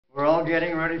all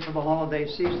getting ready for the holiday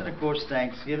season. Of course,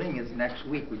 Thanksgiving is next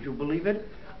week. Would you believe it?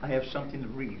 I have something to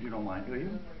read. You don't mind, do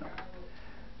you? No.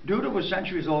 Due to a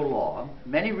centuries-old law,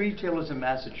 many retailers in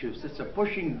Massachusetts are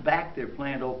pushing back their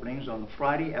planned openings on the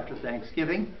Friday after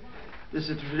Thanksgiving. This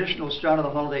is the traditional start of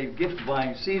the holiday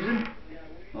gift-buying season.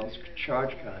 Well, it's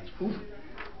charge cards. Oof.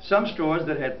 Some stores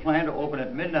that had planned to open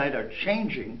at midnight are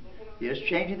changing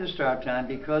the start time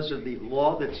because of the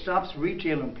law that stops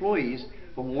retail employees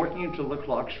from working until the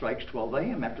clock strikes 12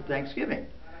 a.m. after Thanksgiving.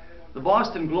 The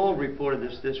Boston Globe reported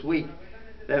this week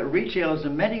that retailers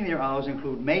amending their hours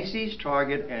include Macy's,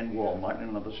 Target, and Walmart,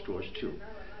 and other stores too.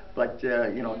 But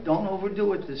don't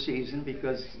overdo it this season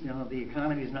because the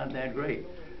economy is not that great.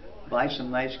 Buy some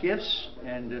nice gifts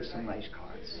and some nice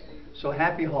cards. So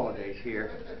happy holidays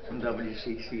here from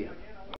WCCM.